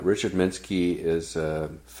Richard Minsky is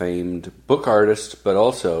a famed book artist, but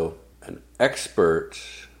also an expert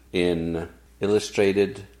in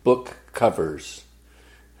illustrated book covers.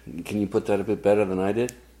 Can you put that a bit better than I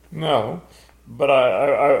did? No, but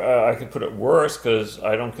I could put it worse because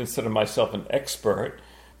I don't consider myself an expert.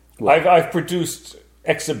 Well, I've produced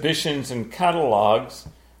exhibitions and catalogs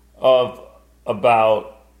of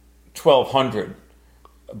about 1,200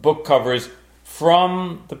 book covers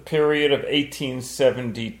from the period of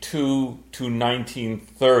 1872 to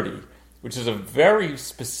 1930, which is a very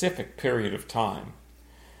specific period of time.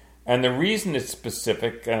 And the reason it's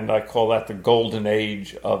specific, and I call that the golden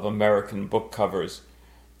age of American book covers,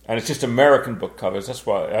 and it's just American book covers, that's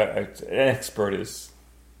why an expert is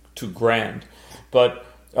too grand. But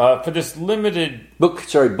for this limited... Book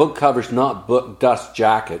covers, not book dust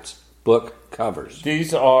jackets, book covers.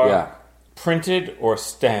 These are printed or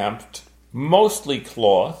stamped, mostly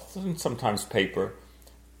cloth and sometimes paper,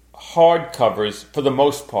 hard covers for the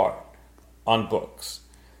most part on books.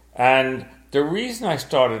 And the reason I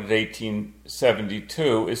started in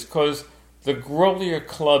 1872 is because the Grolier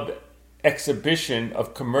Club exhibition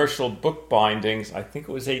of commercial book bindings, I think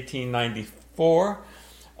it was 1894.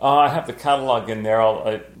 I have the catalog in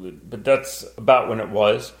there, but that's about when it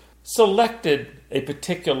was. Selected a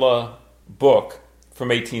particular book from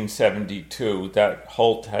 1872 that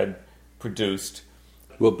Holt had produced.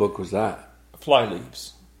 What book was that?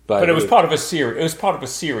 Flyleaves. But it was part of a series.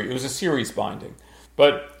 It was a series binding.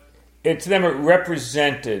 But to them, it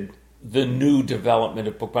represented the new development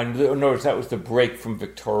of bookbinding. In other words, that was the break from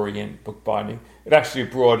Victorian bookbinding. It actually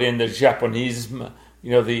brought in the Japonisme,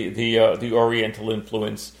 the Oriental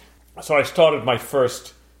influence. So I started my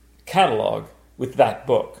first catalog with that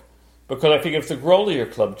book because I figured if the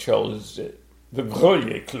Grolier Club chose it, the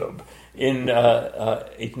Grolier Club in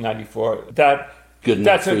 1894, that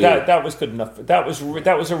was good enough.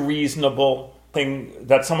 That was a reasonable thing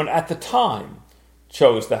that someone at the time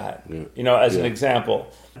chose that, as an example.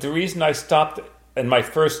 The reason I stopped in my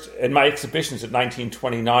exhibitions at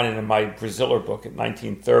 1929 and in my Braziller book at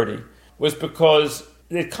 1930 was because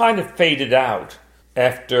it kind of faded out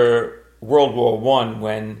after World War I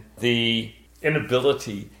when the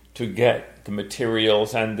inability to get the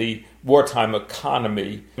materials and the wartime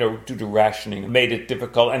economy, due to rationing, made it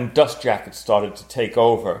difficult, and dust jackets started to take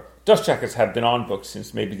over. Dust jackets have been on books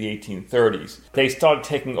since maybe the 1830s. They started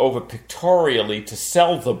taking over pictorially to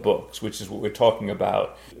sell the books, which is what we're talking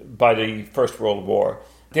about, by the First World War.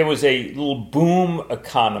 There was a little boom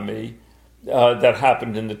economy that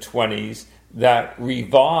happened in the 20s that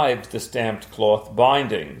revived the stamped cloth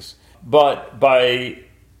bindings. But after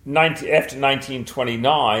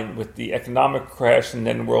 1929, with the economic crash and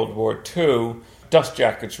then World War II, dust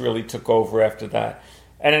jackets really took over after that.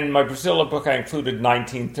 And in my Braziller book, I included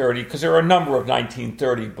 1930, because there are a number of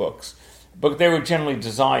 1930 books, but they were generally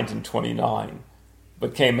designed in 29,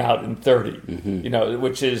 but came out in 30,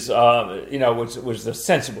 which is, which was the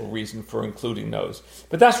sensible reason for including those.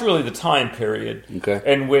 But that's really the time period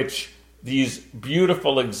in which these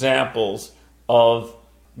beautiful examples of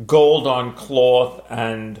gold on cloth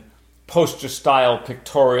and poster-style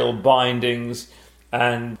pictorial bindings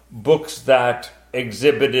and books that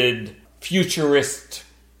exhibited futurist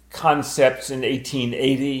concepts in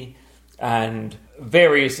 1880 and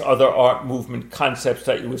various other art movement concepts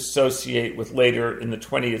that you associate with later in the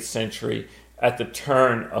 20th century at the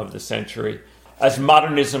turn of the century as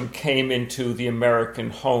modernism came into the American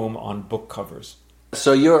home on book covers.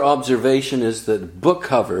 So your observation is that book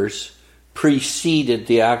covers preceded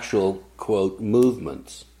the actual, quote,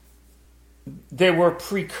 movements. They were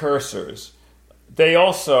precursors. They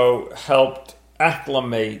also helped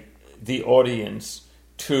acclimate the audience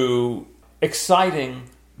to exciting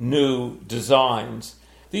new designs.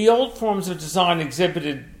 The old forms of design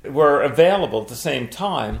exhibited were available at the same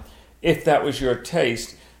time, if that was your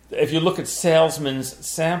taste. If you look at salesmen's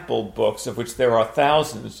sample books, of which there are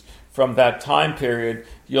thousands from that time period,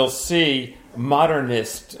 you'll see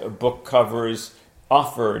modernist book covers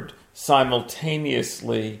offered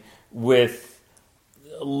simultaneously with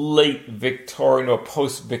late Victorian or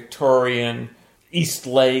post-Victorian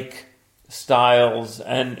Eastlake styles,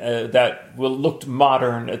 and that looked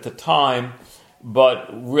modern at the time, but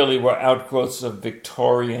really were outgrowths of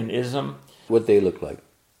Victorianism. What'd they look like?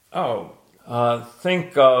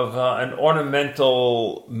 Think of an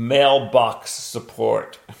ornamental mailbox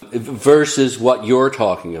support. Versus what you're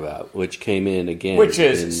talking about, which came in again. Which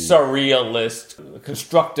is surrealist,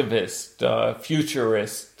 constructivist,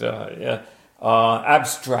 futurist,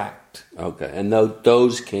 abstract. Okay, and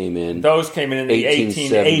those came in... Those came in the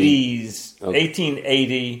 1880s,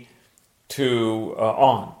 1880 to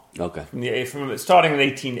on. Okay. From starting in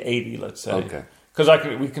 1880, let's say. Okay.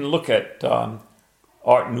 Because we can look at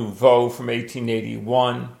Art Nouveau from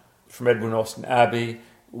 1881, from Edwin Austin Abbey.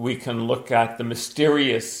 We can look at the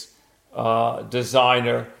mysterious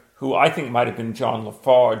designer who I think might have been John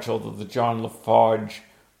Lafarge, although the John Lafarge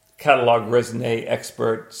catalog raisonné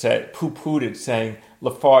expert poo-pooed it, saying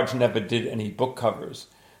Lafarge never did any book covers.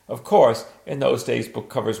 Of course, in those days, book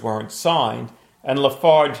covers weren't signed, and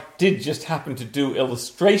Lafarge did just happen to do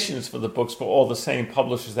illustrations for the books for all the same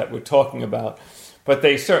publishers that we're talking about. But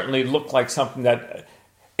they certainly look like something that,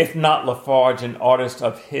 if not Lafarge, an artist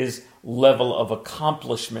of his level of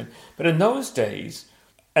accomplishment. But in those days,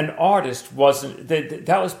 an artist wasn't,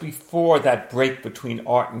 that was before that break between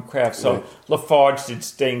art and craft. So right. Lafarge did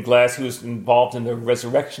stained glass. He was involved in the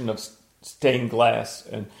resurrection of stained glass.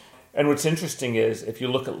 And what's interesting is, if you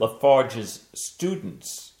look at Lafarge's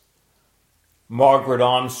students, Margaret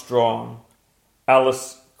Armstrong,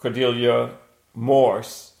 Alice Cordelia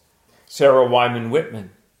Morse, Sarah Wyman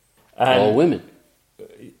Whitman. All women.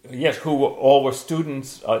 Yes, who all were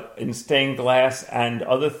students in stained glass and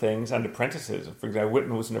other things, and apprentices. For example,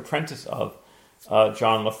 Whitman was an apprentice of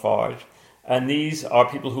John Lafarge. And these are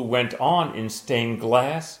people who went on in stained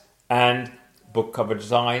glass and book cover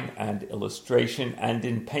design and illustration and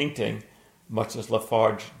in painting, much as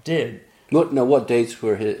Lafarge did. What dates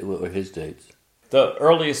were his dates? The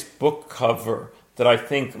earliest book cover that I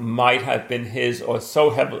think might have been his, or so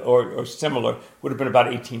heavy or similar, would have been about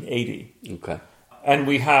 1880. Okay. And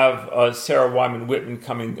we have Sarah Wyman Whitman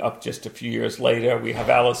coming up just a few years later. We have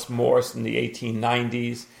Alice Morse in the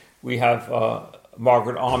 1890s. We have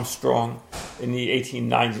Margaret Armstrong in the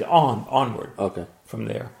 1890s onward. Okay. From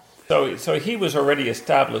there. So he was already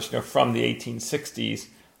established from the 1860s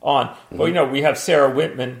on. Mm-hmm. But we have Sarah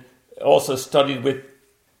Whitman also studied with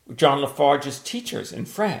John Lafarge's teachers in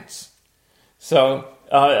France. So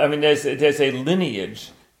there's a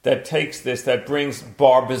lineage that takes this, that brings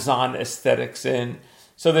Barbizon aesthetics in.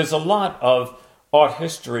 So there's a lot of art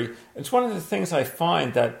history. It's one of the things I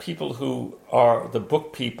find that people who are the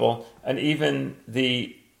book people, and even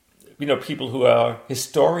the people who are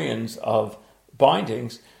historians of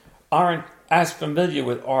bindings, aren't as familiar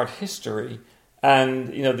with art history and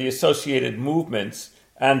the associated movements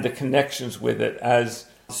and the connections with it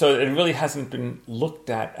so it really hasn't been looked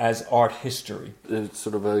at as art history. It's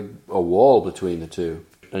sort of a wall between the two.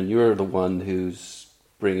 And you're the one who's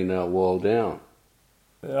bringing that wall down.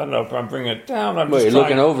 I don't know if I'm bringing it down. You're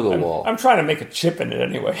looking over the wall. I'm trying to make a chip in it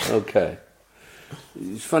anyway. Okay.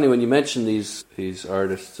 It's funny, when you mention these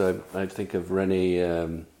artists, I think of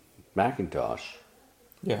Rene Mackintosh.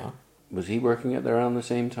 Yeah. Was he working at there around the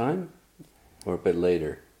same time? Or a bit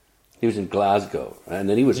later? He was in Glasgow, and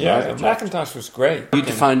then he was Mackintosh was great. You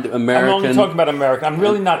defined American. I'm only talking about America. I'm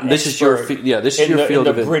really not this is your field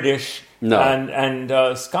of British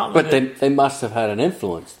and Scotland. But they must have had an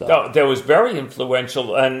influence, though. No, there was very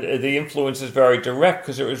influential, and the influence is very direct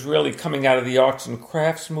because it was really coming out of the arts and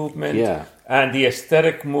crafts movement and the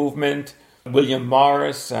aesthetic movement. William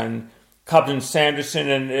Morris and Cobden Sanderson,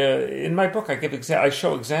 and in my book I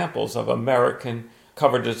show examples of American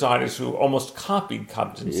cover designers who almost copied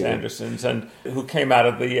Cobden Sanderson's and who came out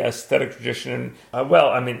of the aesthetic tradition.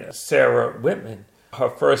 Sarah Whitman, her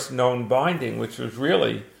first known binding, which was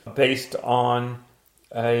really based on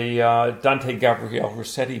a Dante Gabriel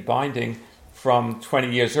Rossetti binding from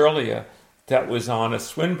 20 years earlier that was on a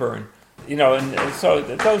Swinburne. And so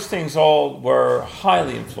those things all were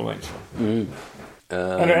highly influential. Mm.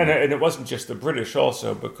 And it wasn't just the British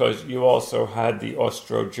also, because you also had the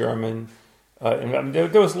Austro-German.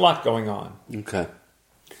 There was a lot going on. Okay.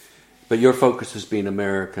 But your focus has been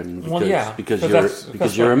American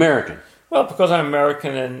because you're American. Well, because I'm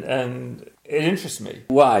American and it interests me.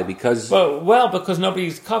 Why? Because because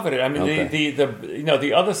nobody's covered it.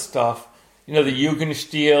 The other stuff, the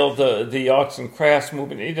Jugendstil, the arts and crafts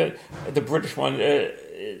movement, the British one.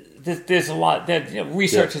 There's a lot.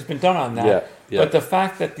 Research has been done on that. Yeah. But the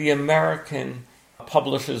fact that the American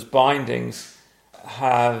publishers' bindings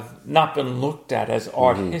have not been looked at as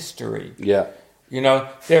art history. Yeah.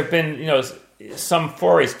 There have been, some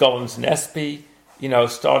forays, Gullins and Espy,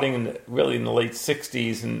 starting in the late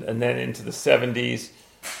 60s and then into the 70s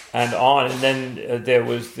and on. And then there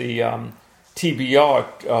was the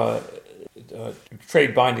TBR,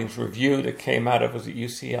 Trade Bindings Review, that came out of, was it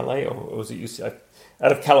UCLA or was it UCLA?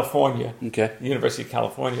 Out of California, the University of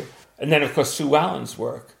California. And then, of course, Sue Allen's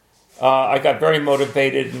work. I got very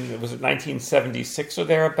motivated, and it was 1976 or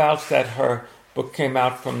thereabouts that her book came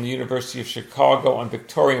out from the University of Chicago on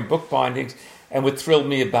Victorian book bindings. And what thrilled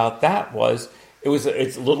me about that was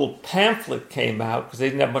its little pamphlet came out because they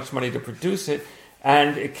didn't have much money to produce it,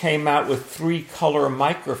 and it came out with 3-color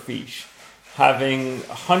microfiche, having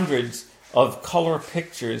hundreds of color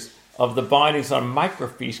pictures of the bindings on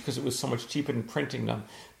microfiche because it was so much cheaper than printing them.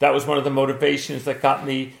 That was one of the motivations that got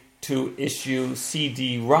me to issue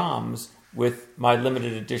CD-ROMs with my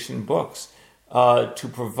limited edition books to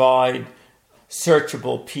provide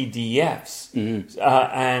searchable PDFs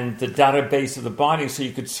and the database of the binding so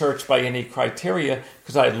you could search by any criteria,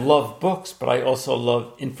 because I love books, but I also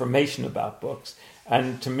love information about books.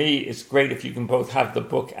 And to me, it's great if you can both have the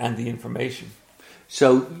book and the information.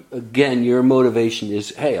 So, again, your motivation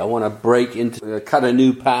is, hey, I want to cut a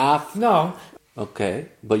new path? No. Okay,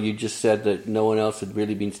 but you just said that no one else had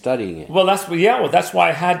really been studying it. Well, that's why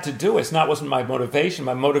I had to do it. Wasn't my motivation.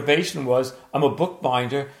 My motivation was I'm a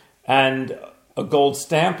bookbinder and a gold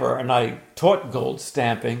stamper, and I taught gold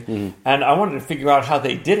stamping, and I wanted to figure out how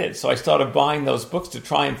they did it. So I started buying those books to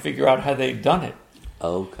try and figure out how they'd done it.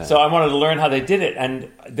 Okay. So I wanted to learn how they did it, and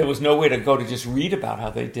there was no way to go to just read about how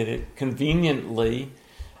they did it. Conveniently,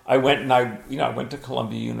 I went to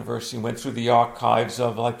Columbia University and went through the archives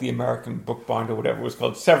of like the American Bookbinder, whatever it was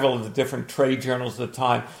called, several of the different trade journals at the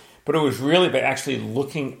time. But it was really by actually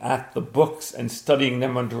looking at the books and studying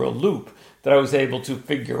them under a loop that I was able to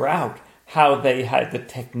figure out how they had the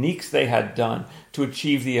techniques they had done to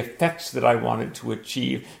achieve the effects that I wanted to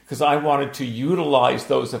achieve, because I wanted to utilize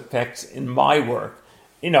those effects in my work.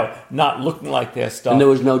 Not looking like their stuff. And there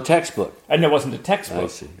was no textbook. And there wasn't a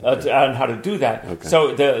textbook on how to do that. Okay.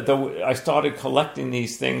 So I started collecting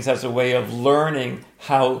these things as a way of learning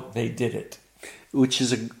how they did it. Which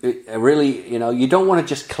is a really, you don't want to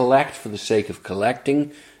just collect for the sake of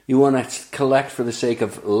collecting. You want to collect for the sake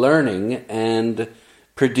of learning and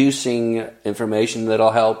producing information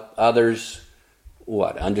that'll help others,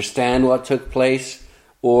 understand what took place,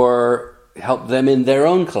 or help them in their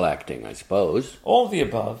own collecting, I suppose. All of the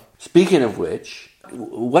above. Speaking of which,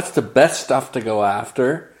 what's the best stuff to go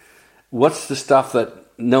after? What's the stuff that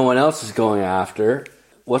no one else is going after?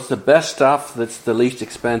 What's the best stuff that's the least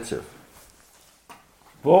expensive?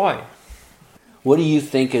 Boy. What do you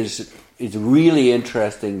think is really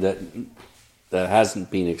interesting that hasn't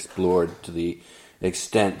been explored to the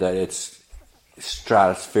extent that it's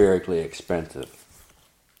stratospherically expensive?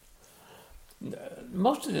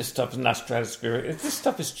 Most of this stuff is not stratospheric. This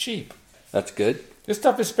stuff is cheap. That's good. This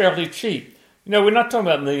stuff is fairly cheap. We're not talking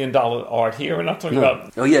about $1 million art here. We're not talking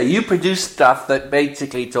about... Oh, yeah, you produce stuff that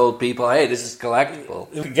basically told people, hey, this is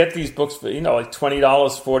collectible. You can get these books for, like $20,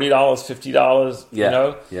 $40, $50,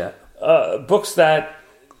 Yeah, yeah. Books that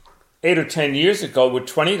 8 or 10 years ago were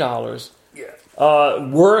 $20. Yeah.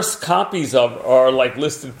 Worse copies of are like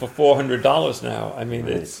listed for $400 now. I mean,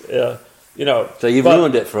 It's... So you've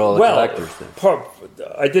ruined it for all the collectors then.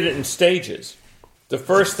 I did it in stages. The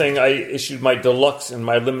first thing, I issued my deluxe and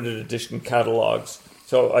my limited edition catalogs.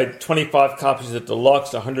 So I had 25 copies of the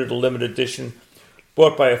deluxe, 100 of limited edition,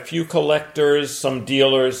 bought by a few collectors, some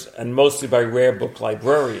dealers, and mostly by rare book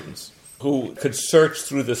librarians who could search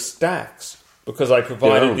through the stacks because I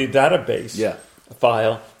provided the database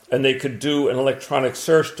file. And they could do an electronic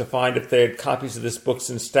search to find if they had copies of this books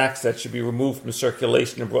in stacks that should be removed from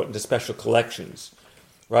circulation and brought into special collections,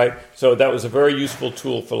 right? So that was a very useful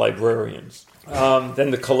tool for librarians.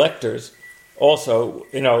 Then the collectors also,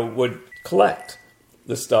 would collect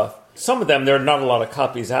the stuff. Some of them, there are not a lot of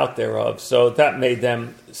copies out there of, so that made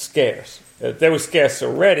them scarce. If they were scarce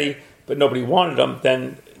already, but nobody wanted them,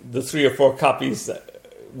 then the 3 or 4 copies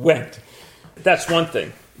went. That's one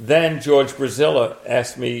thing. Then George Brazilla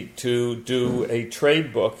asked me to do a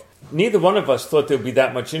trade book. Neither one of us thought there would be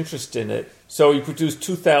that much interest in it. So he produced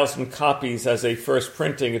 2,000 copies as a first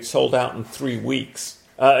printing. It sold out in 3 weeks.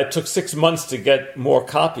 It took 6 months to get more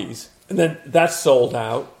copies. And then that sold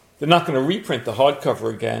out. They're not going to reprint the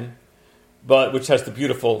hardcover again, which has the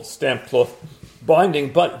beautiful stamped cloth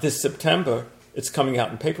binding. But this September, it's coming out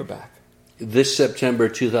in paperback. This September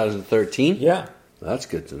 2013? Yeah. That's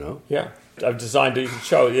good to know. Yeah. I've designed it. You can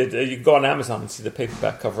show it. You can go on Amazon and see the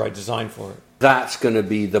paperback cover I designed for it. That's going to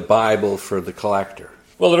be the Bible for the collector.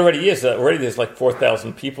 Well, it already is. Already there's like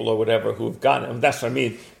 4,000 people or whatever who have gotten it. And that's what I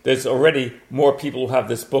mean. There's already more people who have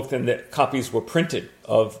this book than the copies were printed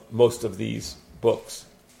of most of these books.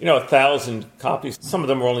 1,000 copies. Some of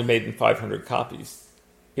them were only made in 500 copies.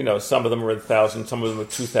 Some of them were 1,000. Some of them were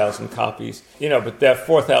 2,000 copies. But there are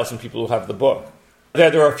 4,000 people who have the book.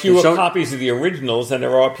 There are fewer copies of the originals than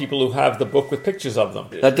there are people who have the book with pictures of them.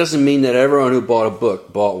 That doesn't mean that everyone who bought a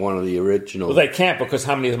book bought one of the originals. Well, they can't, because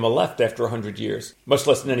how many of them are left after 100 years? Much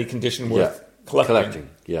less in any condition worth collecting.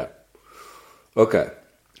 Yeah. Okay.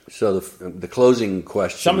 So the closing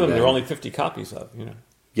question. Some of them there are only 50 copies of,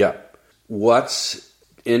 Yeah. What's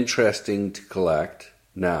interesting to collect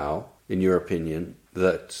now, in your opinion,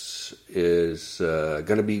 that is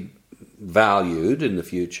going to be valued in the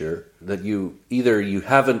future, that you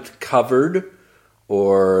haven't covered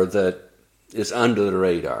or that is under the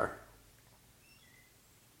radar?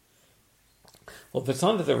 Well, if it's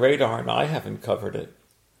under the radar and I haven't covered it,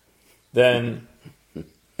 then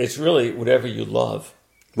it's really whatever you love.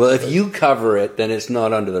 Well, if you cover it, then it's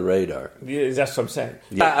not under the radar. Yeah, that's what I'm saying.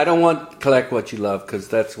 Yeah, I don't want collect what you love because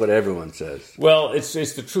that's what everyone says. Well, it's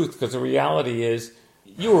the truth, because the reality is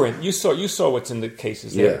you saw what's in the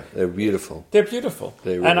cases there. Yeah, they're beautiful. They're beautiful,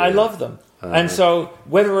 They really and I are. love them. And so,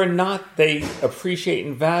 whether or not they appreciate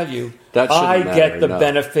and value, That shouldn't I matter, get the no.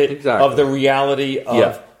 benefit Exactly. of the reality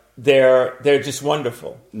of they're just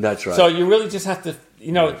wonderful. That's right. So you really just have to,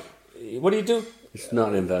 what do you do? It's not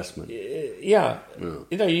an investment. Yeah,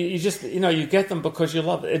 you just you get them because you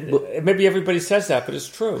love it. Maybe everybody says that, but it's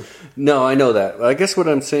true. No, I know that. I guess what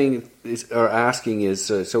I'm saying or asking is,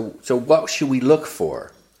 so what should we look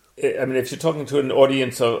for? I mean, if you're talking to an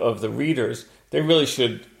audience of the readers, they really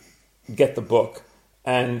should get the book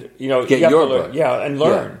and Get your book, and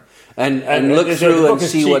learn and look through and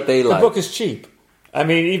see what they like. The book is cheap. I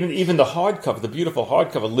mean, even the hardcover, the beautiful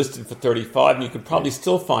hardcover, listed for $35, and you could probably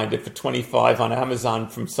still find it for $25 on Amazon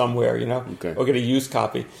from somewhere, Okay. or get a used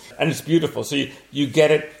copy, and it's beautiful. So you get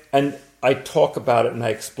it, and I talk about it and I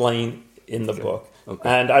explain in the book. Okay.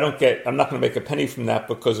 And I'm not going to make a penny from that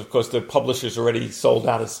because, of course, the publisher's already sold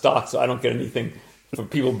out of stock, so I don't get anything for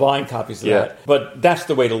people buying copies of that. But that's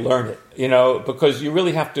the way to learn it, because you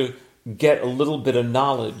really have to get a little bit of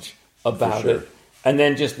knowledge about it. And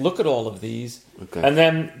then just look at all of these. Okay. And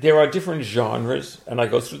then there are different genres, and I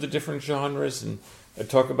go through the different genres and I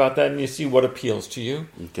talk about that, and you see what appeals to you.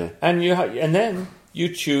 Okay. And then you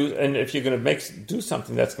choose, and if you're going to do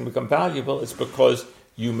something that's going to become valuable, it's because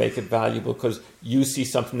you make it valuable, because you see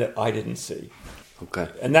something that I didn't see. Okay.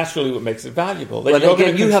 And that's really what makes it valuable. But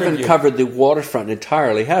again, you haven't covered the waterfront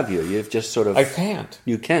entirely, have you? You've just sort of... I can't.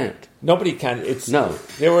 You can't. Nobody can. No.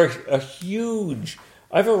 There were a huge...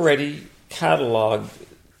 I've already cataloged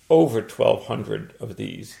over 1,200 of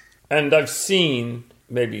these, and I've seen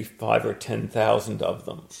maybe 5,000 or 10,000 of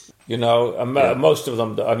them. Most of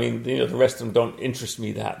them. I mean, the rest of them don't interest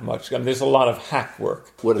me that much. I mean, there's a lot of hack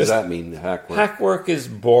work. What does that mean? Hack work. Hack work is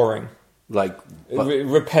boring, like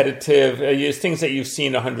repetitive. It's things that you've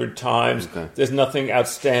seen 100 times. Okay. There's nothing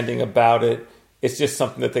outstanding about it. It's just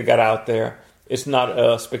something that they got out there. It's not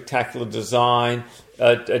a spectacular design.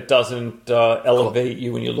 It doesn't elevate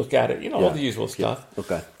you when you look at it. All the usual stuff. Yeah.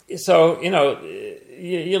 Okay. So,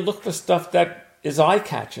 you look for stuff that is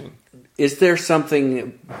eye-catching. Is there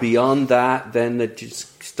something beyond that, then, that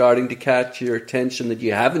is starting to catch your attention that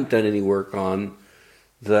you haven't done any work on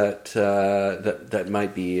that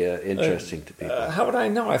might be interesting to people? How would I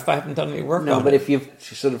know if I haven't done any work on it? No, but if you've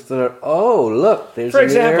sort of thought, oh, look, there's For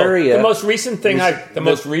example, an area... the most recent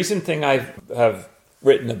thing I've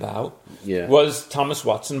written about was Thomas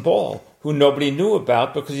Watson Ball, who nobody knew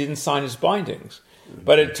about because he didn't sign his bindings.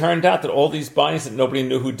 But it turned out that all these bindings that nobody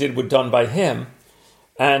knew who did were done by him.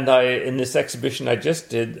 And in this exhibition I just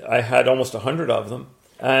did, I had almost 100 of them.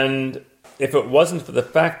 And if it wasn't for the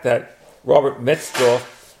fact that Robert Metzdorf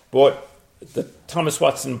bought the Thomas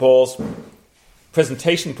Watson Ball's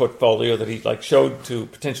presentation portfolio that he showed to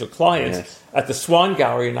potential clients at the Swan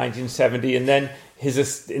Gallery in 1970, and then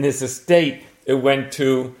in his estate it went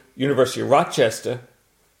to University of Rochester,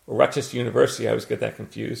 or Rochester University, I always get that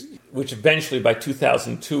confused, which eventually by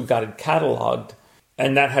 2002 got it cataloged,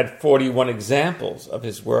 and that had 41 examples of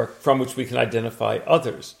his work from which we can identify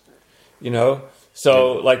others,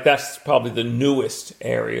 So, that's probably the newest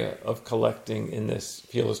area of collecting in this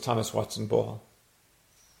field is Thomas Watson Ball.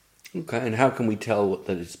 Okay, and how can we tell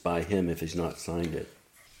that it's by him if he's not signed it?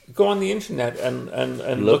 Go on the internet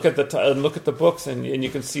and look at the books, and you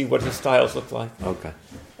can see what his styles look like. Okay.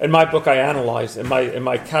 In my book, I analyze in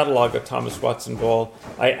my catalog of Thomas Watson Ball.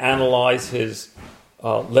 I analyze his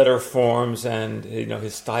letter forms and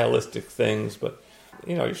his stylistic things. But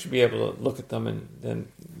you should be able to look at them, and then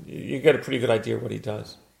you get a pretty good idea of what he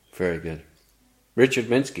does. Very good, Richard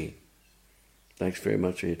Minsky. Thanks very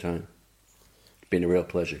much for your time. It's been a real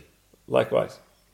pleasure. Likewise.